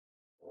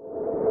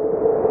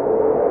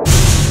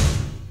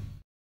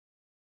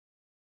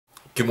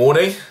Good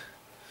morning.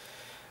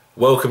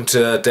 Welcome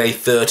to day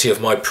 30 of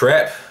my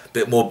prep. A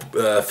bit more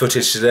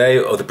footage today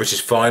of the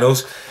British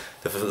finals.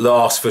 The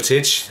last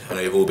footage. I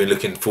know you've all been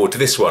looking forward to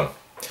this one.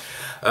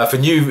 For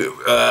new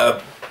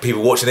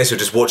people watching this, or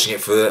just watching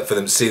it for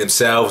them to see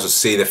themselves or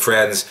see their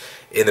friends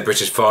in the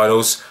British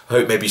finals, I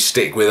hope maybe you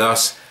stick with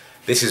us.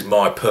 This is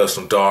my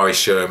personal diary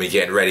showing me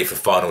getting ready for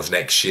finals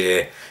next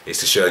year. It's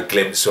to show a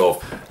glimpse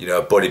of,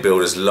 a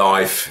bodybuilder's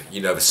life,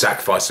 the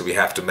sacrifices we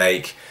have to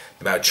make,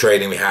 the amount of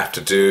training we have to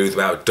do, the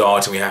amount of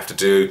dieting we have to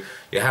do,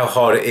 how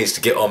hard it is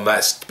to get on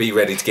that, to be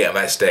ready to get on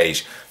that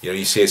stage.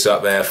 You see us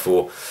up there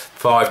for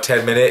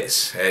 5-10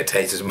 minutes. It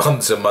takes us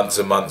months and months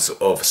and months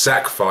of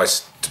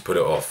sacrifice to put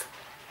it off.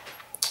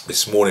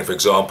 This morning, for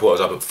example, I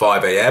was up at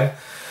 5 AM.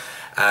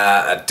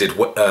 I did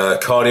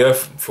cardio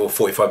for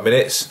 45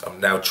 minutes. I'm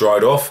now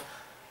dried off.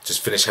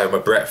 Just finished having my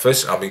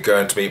breakfast. I'll be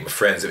going to meet my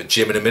friends at the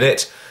gym in a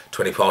minute.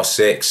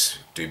 6:20,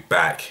 do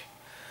back.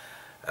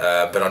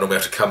 But I normally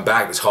have to come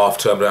back. It's half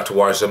term, I don't have to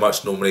worry so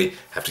much. Normally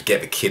have to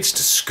get the kids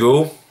to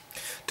school,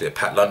 do a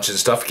packed lunch and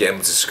stuff, get them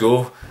to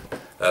school.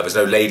 There's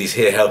no ladies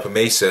here helping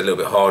me, so a little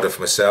bit harder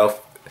for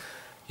myself.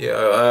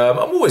 I'm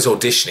always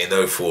auditioning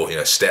though for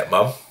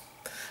stepmom.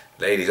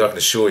 Ladies, I can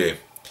assure you,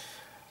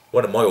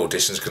 one of my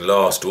auditions can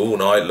last all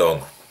night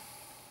long,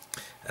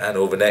 and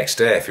all the next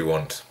day if you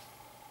want.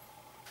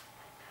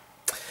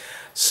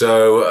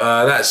 So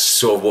that's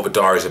sort of what the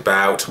diary's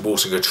about. I'm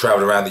also going to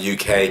travel around the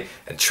UK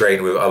and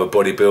train with other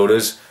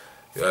bodybuilders.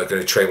 I'm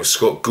going to train with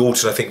Scott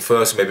Galton, I think,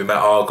 first, maybe Matt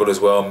Argyle as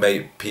well,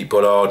 maybe Pete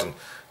Bollard and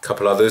a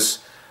couple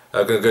others.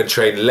 I'm going to go and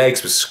train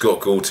legs with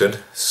Scott Galton.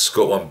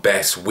 Scott won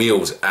best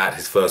wheels at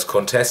his first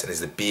contest and is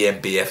the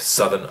BMBF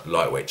Southern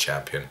Lightweight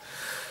Champion.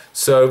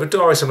 So the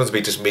diary sometimes will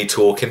be just me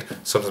talking.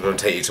 Sometimes I'm going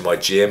to take you to my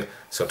gym.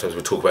 Sometimes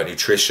we'll talk about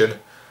nutrition.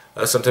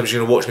 Sometimes you're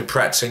going to watch me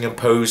practicing and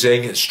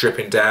posing and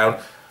stripping down.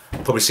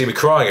 Probably see me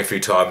crying a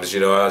few times,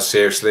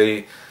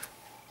 seriously,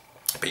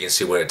 but you can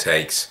see what it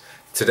takes.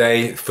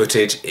 Today,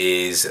 footage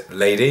is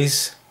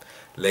ladies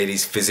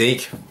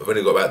physique. I've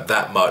only got about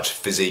that much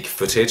physique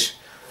footage.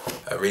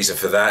 A reason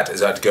for that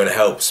is I had to go and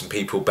help some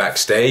people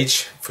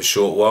backstage for a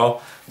short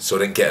while, so I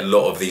didn't get a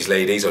lot of these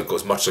ladies. I got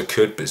as much as I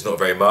could, but it's not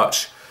very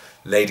much.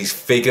 Ladies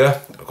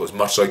figure, I got as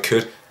much as I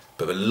could,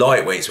 but the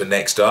lightweights were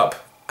next up.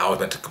 I was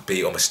meant to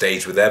be on the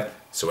stage with them,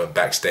 so I went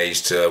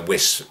backstage to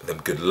wish them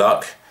good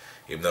luck,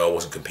 even though I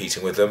wasn't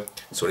competing with them,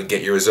 so I didn't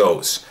get your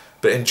results.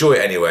 But enjoy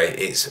it anyway,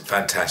 it's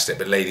fantastic.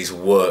 The ladies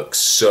work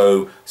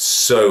so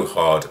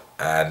hard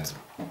and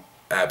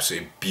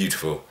absolutely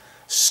beautiful.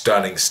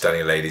 Stunning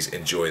ladies,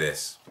 enjoy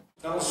this.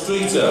 Carol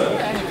Streeter.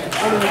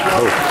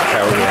 Oh,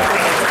 Carol, yeah.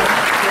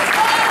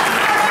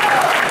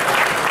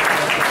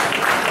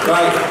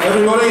 Right,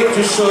 everybody,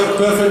 just so it's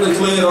perfectly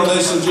clear on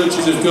this, and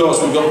judges of course,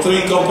 we've got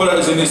 3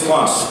 competitors in this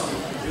class.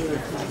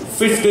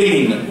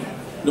 15,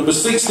 number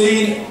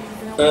 16,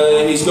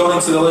 he's gone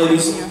into the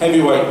ladies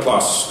heavyweight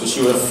class because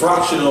she was a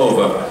fraction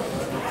over.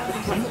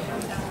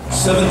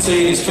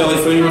 17 is Kelly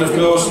Freeman, of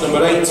course.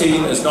 Number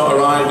 18 has not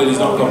arrived and he's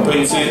not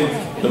competing.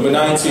 Number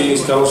 19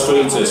 is Carol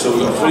Streeter. So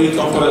we've got 3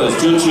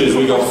 competitors. Judges,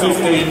 we've got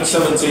 15,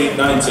 17,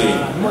 19.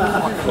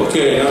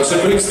 Okay, now it's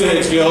a big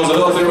stage, girls. I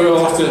don't think we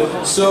all have to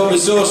be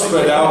so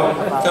spread out.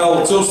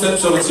 Carol, 2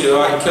 steps over to your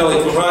right.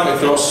 Kelly, come right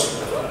across.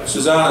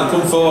 Susanna,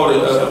 come forward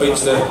a big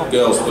step.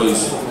 Girls,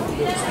 please.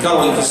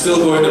 Carol, you can still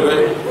go in a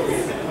bit.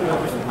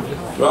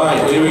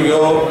 Right, here we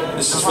go.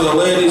 This is for the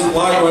ladies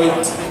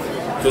lightweight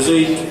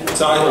physique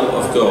title,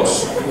 of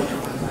course.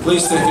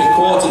 Please take a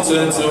quarter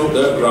turn to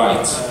the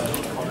right.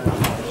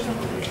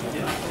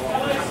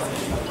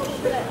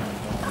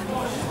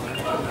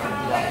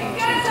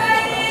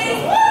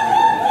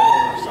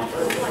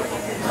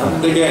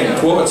 And again,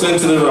 quarter turn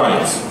to the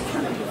right.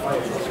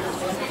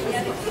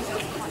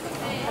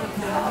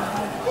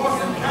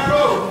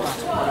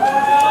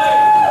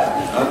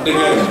 And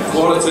again,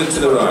 quarter turn to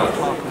the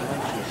right.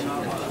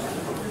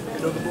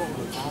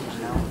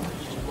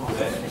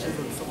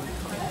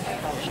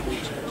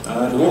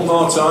 And one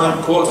more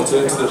time, quarter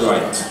turn to the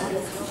right.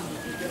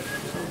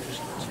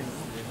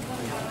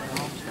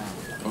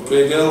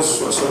 Okay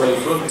girls, what's the way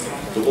front?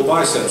 Double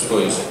biceps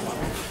please.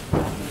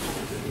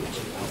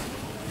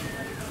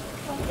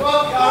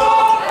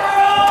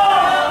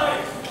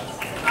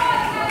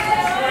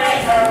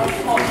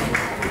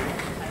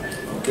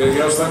 Okay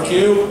girls, thank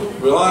you.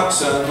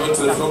 Relax and go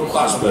to the front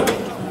class bit.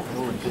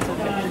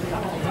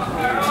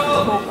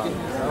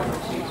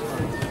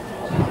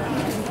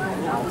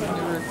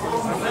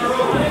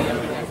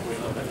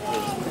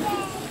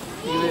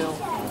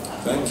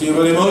 Thank you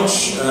very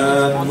much,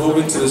 and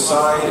moving to the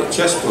side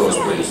chest pose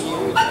please.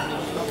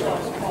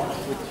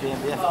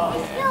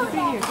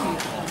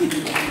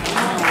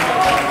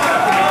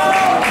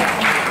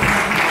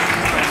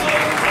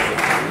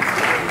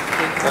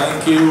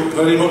 Thank you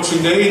very much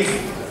indeed.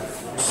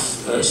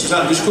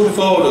 Suzanne, just come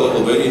forward a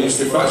little bit, you need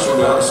to fraction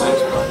behind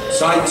the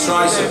side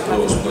tricep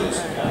pose please.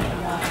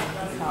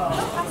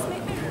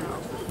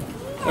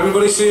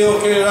 Everybody see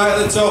okay right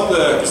at the top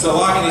there, because the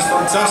lighting is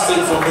fantastic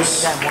from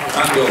this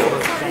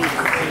angle.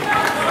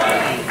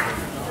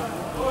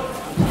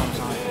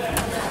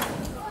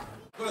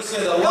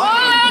 say the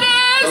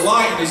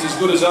lighting is as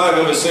good as I've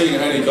ever seen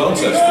at any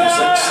contest.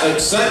 It's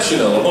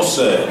exceptional, I must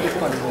say.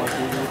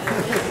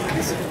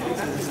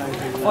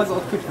 I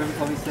thought I could remember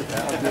when he said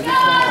that.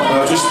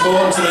 I've just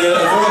spoken to the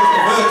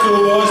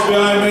virtual boys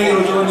behind me who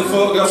are doing the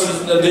photographs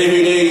and the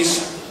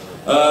DVDs.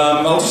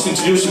 I'll just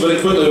introduce you very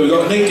quickly. We've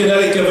got Nick and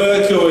Erika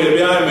Verco here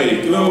behind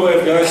me. Give them a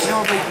wave, guys.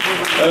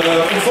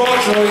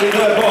 Unfortunately,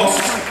 their boss,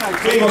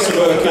 Kimos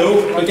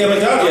Verco, became a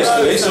dad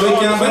yesterday, so he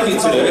can't make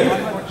it today.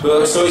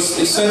 But, so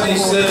he's sent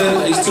his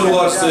two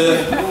lads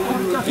to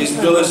his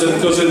brothers and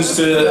cousins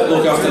to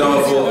look after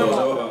our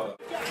photos.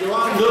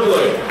 Joanne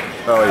Dudley.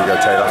 Oh, there you go,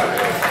 Taylor.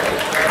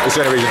 It's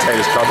the only reason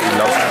Taylor's come, he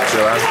loves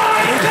Joanne.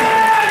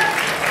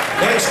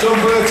 Next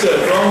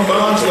competitor from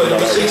Barnsley,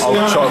 number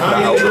 69,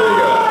 Harry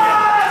Druga.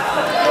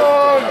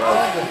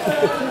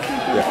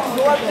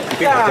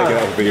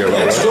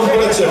 Next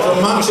competitor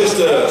from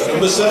Manchester,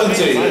 number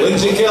 70,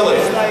 Lindsay Kelly.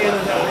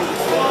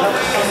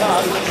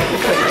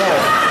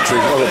 So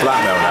you've got the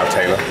blackmail now,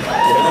 Taylor.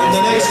 And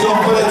the next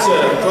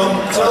competitor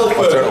from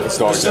Telford,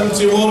 number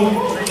 71,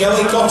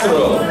 Kelly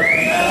Cockerell. I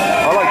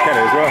like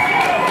Kelly as well.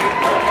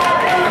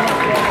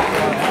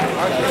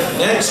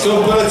 Next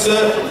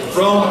competitor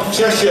from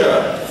Cheshire,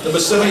 number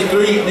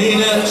 73,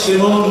 Nina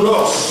Simone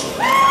Ross.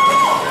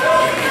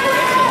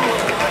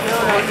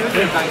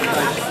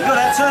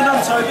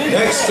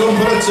 Next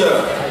competitor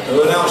of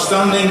an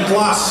outstanding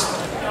class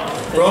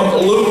from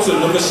Luton,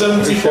 number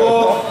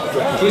 74,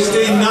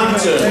 Christine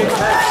Nanton.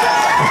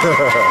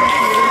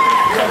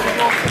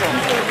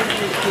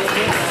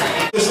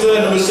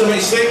 Number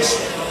 76,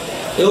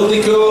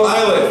 Ildiko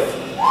Eilif.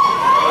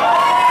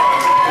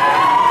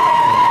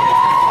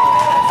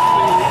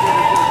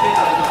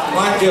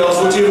 Right, girls,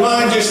 would you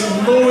mind just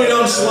moving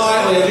on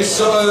slightly, just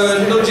sort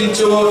of nudging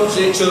towards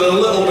each other a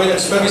little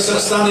bit, maybe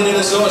standing in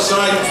a sort of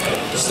side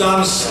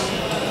stance,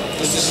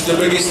 because this is the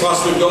biggest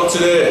class we've got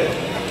today.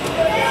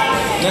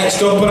 Next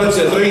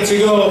competitor, 3 to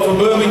go, from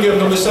Birmingham,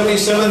 number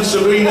 77,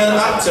 Sabrina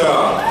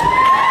Akhtar.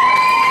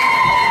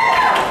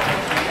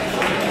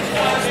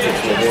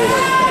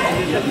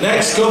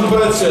 Next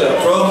competitor,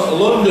 from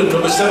London,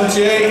 number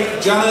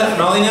 78, Janet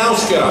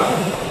Malinowska.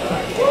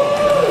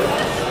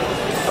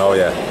 Oh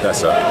yeah,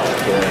 that's her.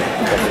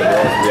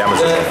 The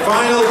Amazon. The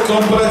final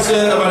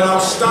competitor of an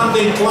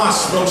outstanding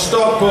class from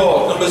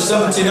Stockport, number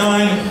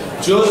 79,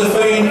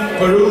 Josephine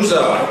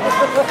Perusa.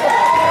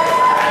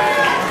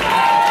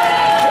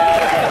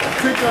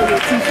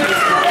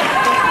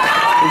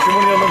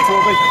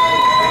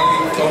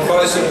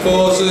 Comparison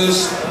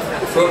poses,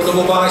 front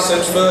double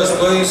biceps first,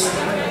 please.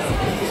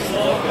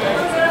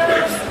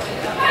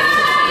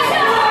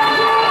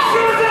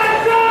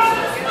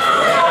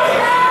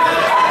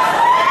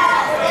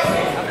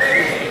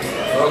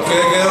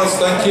 Okay, girls,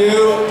 thank you.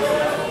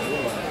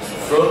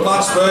 Front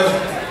lat spread.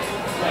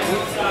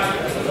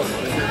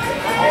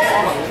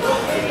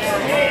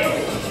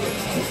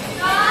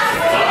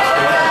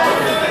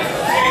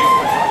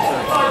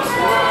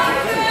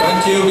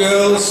 Thank you,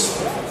 girls.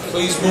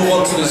 Please move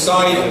on to the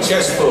side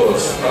chest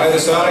pose. Either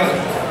side.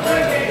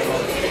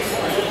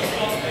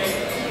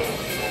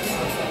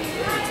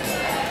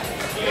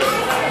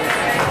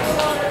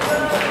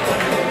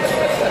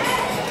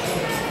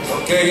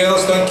 Okay,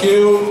 girls, thank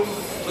you.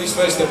 Please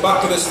face the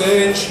back of the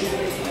stage.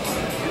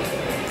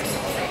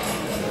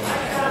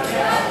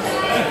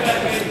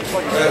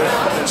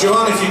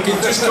 Joanne, if you can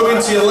just go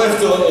into your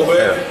left a little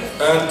bit,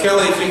 and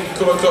Kelly, if you can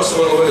come across a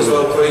little bit as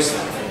well, please.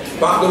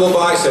 Back double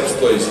biceps,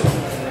 please.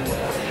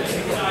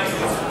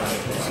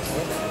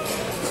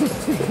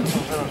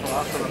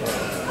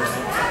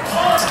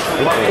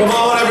 Come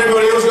on,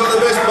 everybody, who's got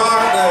the best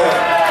back there?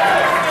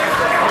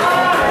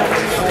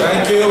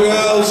 Thank you,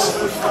 girls.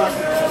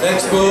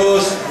 Next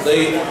pose,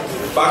 the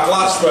back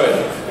lat spread.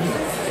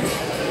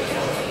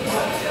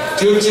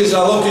 Judges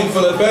are looking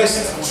for the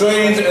best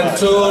trained and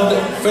toned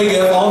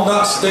figure on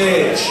that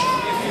stage.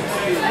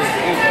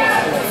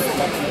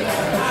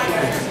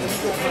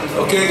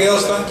 Okay,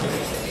 girls, thank you.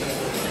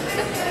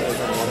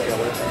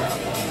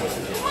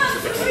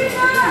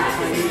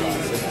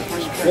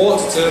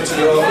 Quarter turn to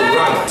your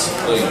right,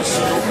 please.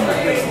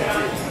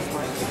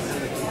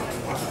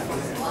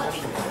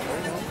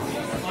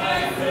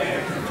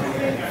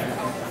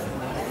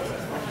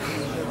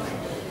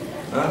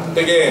 And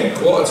again,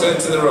 quarter turn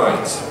to the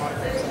right.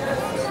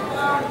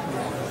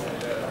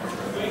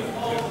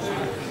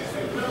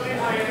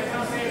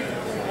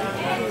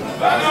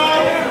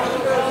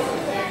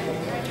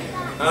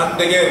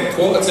 And again,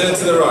 quarter turn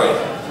to the right.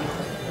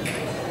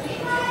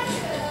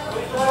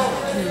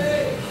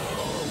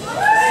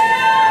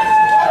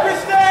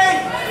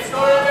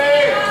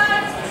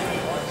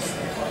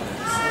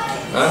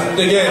 And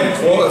again,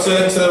 quarter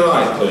turn to the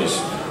right, please.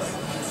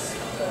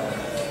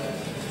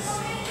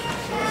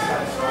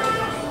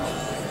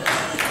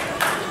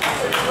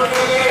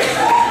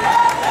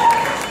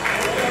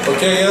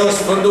 Okay, girls,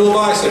 front double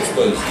biceps,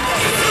 please.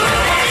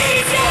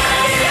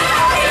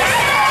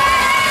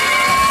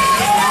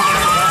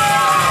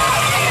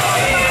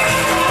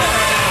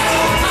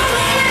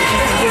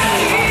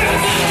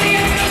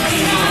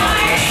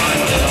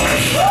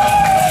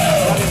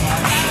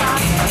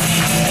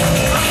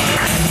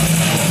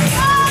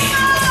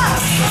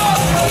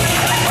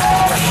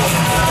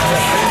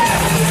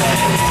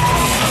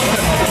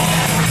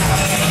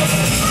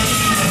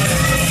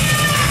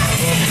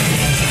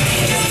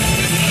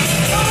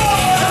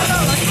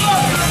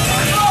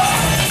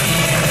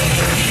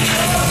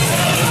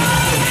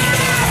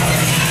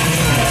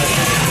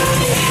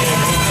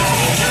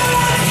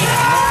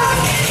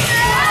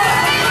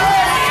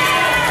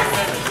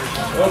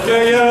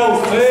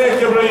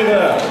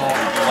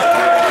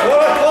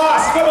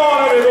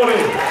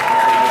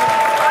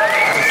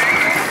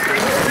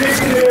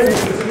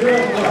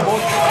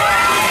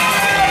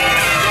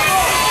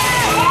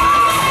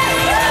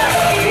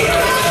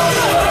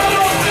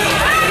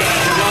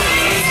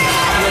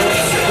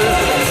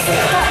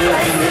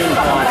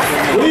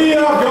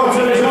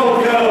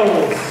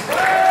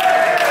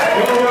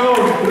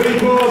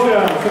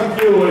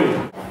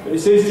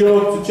 It's his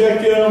job to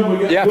check him. We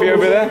get happy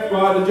over there?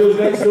 by the judge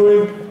next to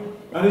him,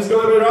 and it's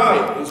got to be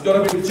right. It's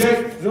got to be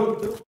checked.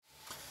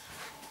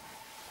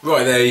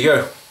 Right, there you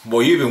go.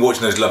 Well, you've been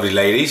watching those lovely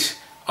ladies.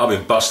 I've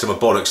been busting my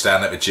bollocks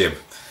down at the gym.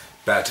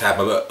 About to have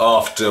my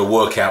after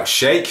workout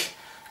shake,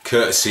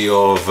 courtesy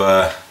of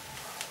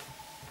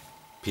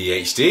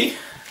PhD.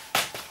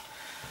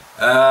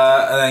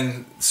 And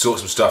then sort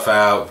some stuff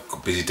out. Got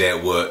a busy day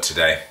at work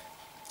today.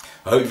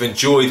 I hope you've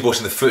enjoyed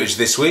watching the footage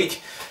this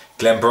week.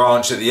 Glenn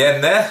Branch at the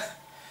end there.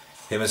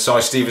 Him and Cy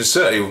Stevens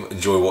certainly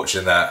enjoy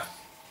watching that.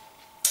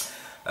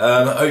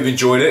 I hope you've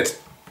enjoyed it.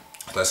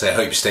 Like I say, I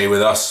hope you stay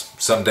with us.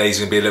 Some days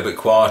are going to be a little bit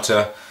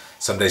quieter.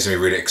 Some days are going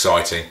to be really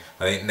exciting.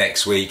 I think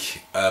next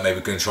week, maybe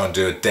we're going to try and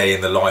do a day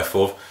in the life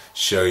of,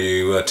 show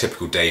you a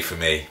typical day for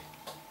me.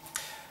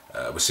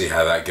 We'll see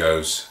how that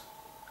goes.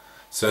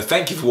 So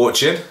thank you for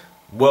watching.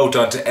 Well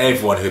done to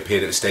everyone who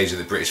appeared at the stage of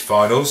the British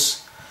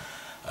finals.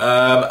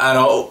 And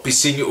I'll be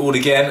seeing you all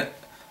again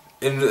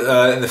in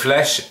the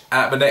flesh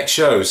at the next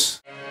shows.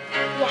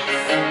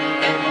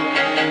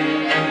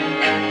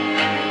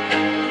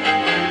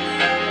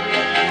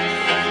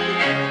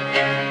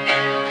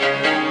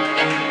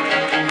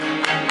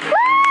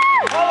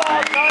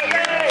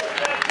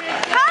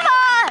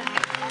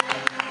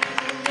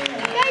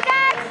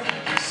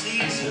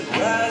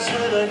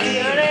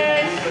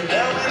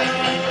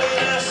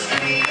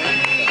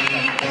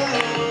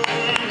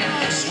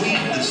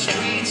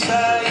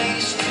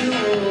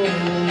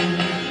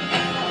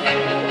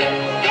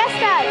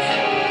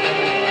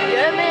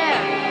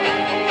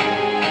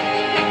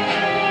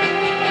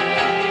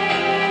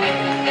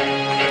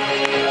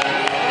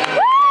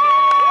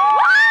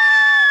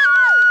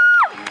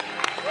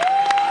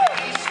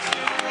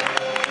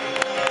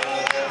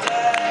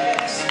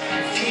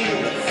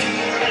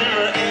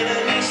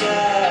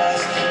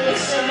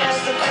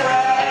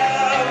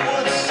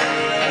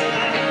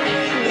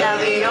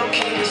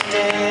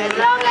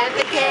 Long live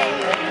the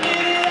king.